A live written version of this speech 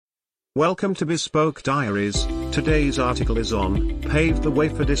Welcome to Bespoke Diaries. Today's article is on Paved the Way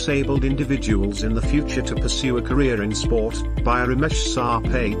for Disabled Individuals in the Future to Pursue a Career in Sport, by Ramesh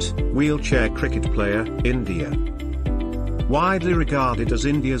Sarpate, wheelchair cricket player, India. Widely regarded as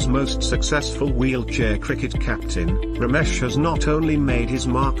India's most successful wheelchair cricket captain, Ramesh has not only made his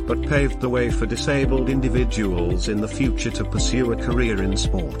mark but paved the way for disabled individuals in the future to pursue a career in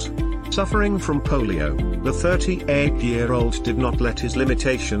sport. Suffering from polio, the 38-year-old did not let his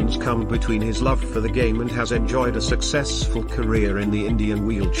limitations come between his love for the game and has enjoyed a successful career in the Indian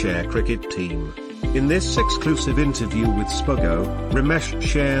wheelchair cricket team. In this exclusive interview with Spogo, Ramesh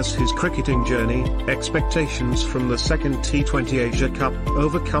shares his cricketing journey, expectations from the second T20 Asia Cup,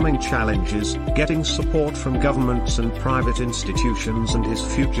 overcoming challenges, getting support from governments and private institutions, and his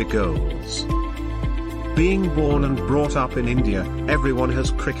future goals. Being born and brought up in India, everyone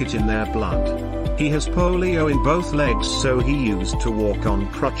has cricket in their blood. He has polio in both legs, so he used to walk on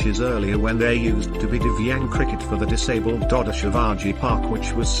crutches earlier when there used to be Divyang cricket for the disabled Dodda Shivaji Park,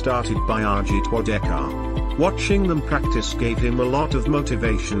 which was started by Ajit Wadekar. Watching them practice gave him a lot of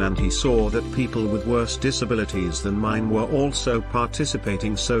motivation, and he saw that people with worse disabilities than mine were also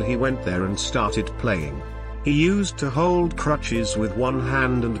participating, so he went there and started playing. He used to hold crutches with one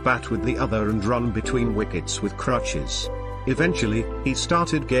hand and bat with the other and run between wickets with crutches. Eventually, he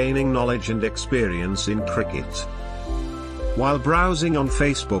started gaining knowledge and experience in cricket. While browsing on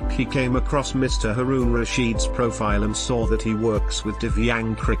Facebook, he came across Mr. Harun Rashid's profile and saw that he works with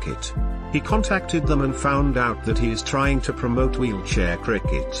Divyang cricket. He contacted them and found out that he is trying to promote wheelchair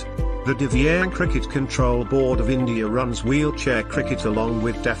cricket. The Divyang Cricket Control Board of India runs wheelchair cricket along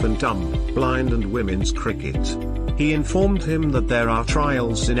with deaf and dumb, blind and women's cricket. He informed him that there are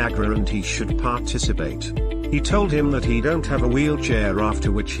trials in Agra and he should participate. He told him that he don't have a wheelchair,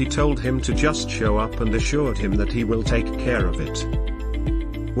 after which he told him to just show up and assured him that he will take care of it.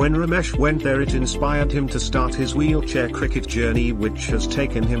 When Ramesh went there, it inspired him to start his wheelchair cricket journey, which has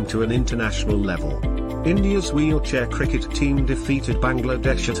taken him to an international level. India's wheelchair cricket team defeated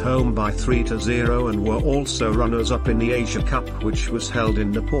Bangladesh at home by 3-0 and were also runners-up in the Asia Cup, which was held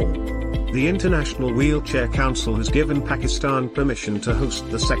in Nepal. The International Wheelchair Council has given Pakistan permission to host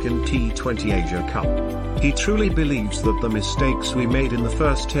the second T20 Asia Cup. He truly believes that the mistakes we made in the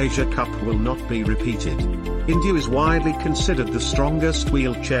first Asia Cup will not be repeated. India is widely considered the strongest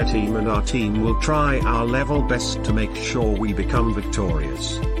wheelchair team, and our team will try our level best to make sure we become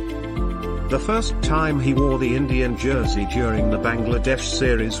victorious. The first time he wore the Indian jersey during the Bangladesh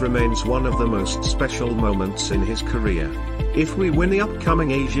series remains one of the most special moments in his career. If we win the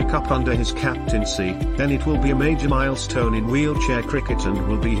upcoming Asia Cup under his captaincy, then it will be a major milestone in wheelchair cricket and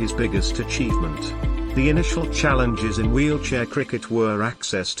will be his biggest achievement. The initial challenges in wheelchair cricket were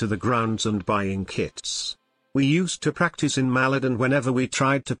access to the grounds and buying kits. We used to practice in Malad, and whenever we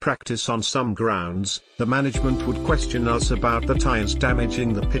tried to practice on some grounds, the management would question us about the tyres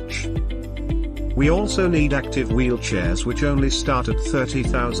damaging the pitch. We also need active wheelchairs, which only start at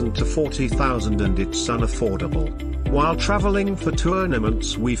 30,000 to 40,000, and it's unaffordable. While traveling for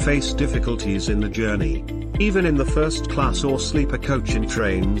tournaments, we face difficulties in the journey. Even in the first class or sleeper coach in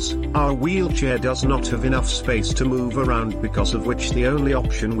trains, our wheelchair does not have enough space to move around, because of which the only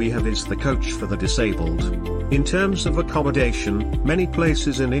option we have is the coach for the disabled. In terms of accommodation, many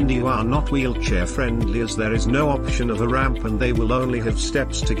places in India are not wheelchair friendly, as there is no option of a ramp and they will only have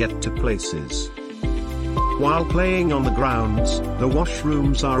steps to get to places. While playing on the grounds, the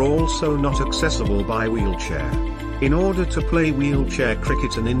washrooms are also not accessible by wheelchair. In order to play wheelchair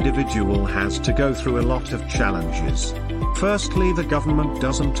cricket, an individual has to go through a lot of challenges. Firstly, the government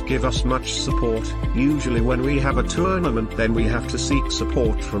doesn't give us much support. Usually when we have a tournament, then we have to seek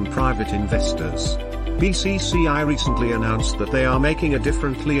support from private investors. BCCI recently announced that they are making a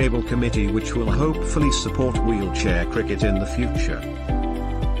differently able committee which will hopefully support wheelchair cricket in the future.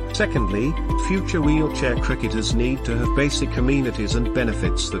 Secondly, future wheelchair cricketers need to have basic amenities and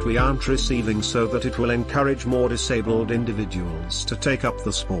benefits that we aren't receiving, so that it will encourage more disabled individuals to take up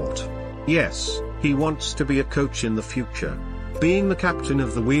the sport. Yes, he wants to be a coach in the future. Being the captain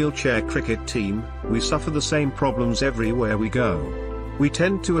of the wheelchair cricket team, we suffer the same problems everywhere we go. We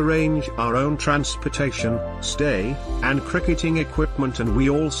tend to arrange our own transportation, stay, and cricketing equipment, and we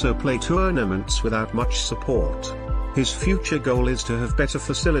also play tournaments without much support. His future goal is to have better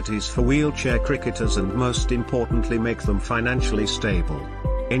facilities for wheelchair cricketers and, most importantly, make them financially stable.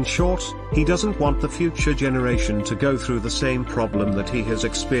 In short, he doesn't want the future generation to go through the same problem that he has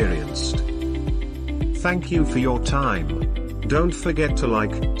experienced. Thank you for your time. Don't forget to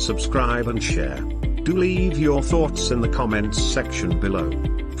like, subscribe and share. Do leave your thoughts in the comments section below.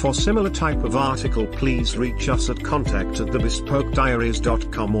 For similar type of article, please reach us at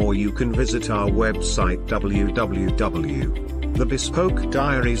contact@thebespokediaries.com, or you can visit our website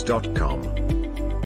www.thebespokediaries.com.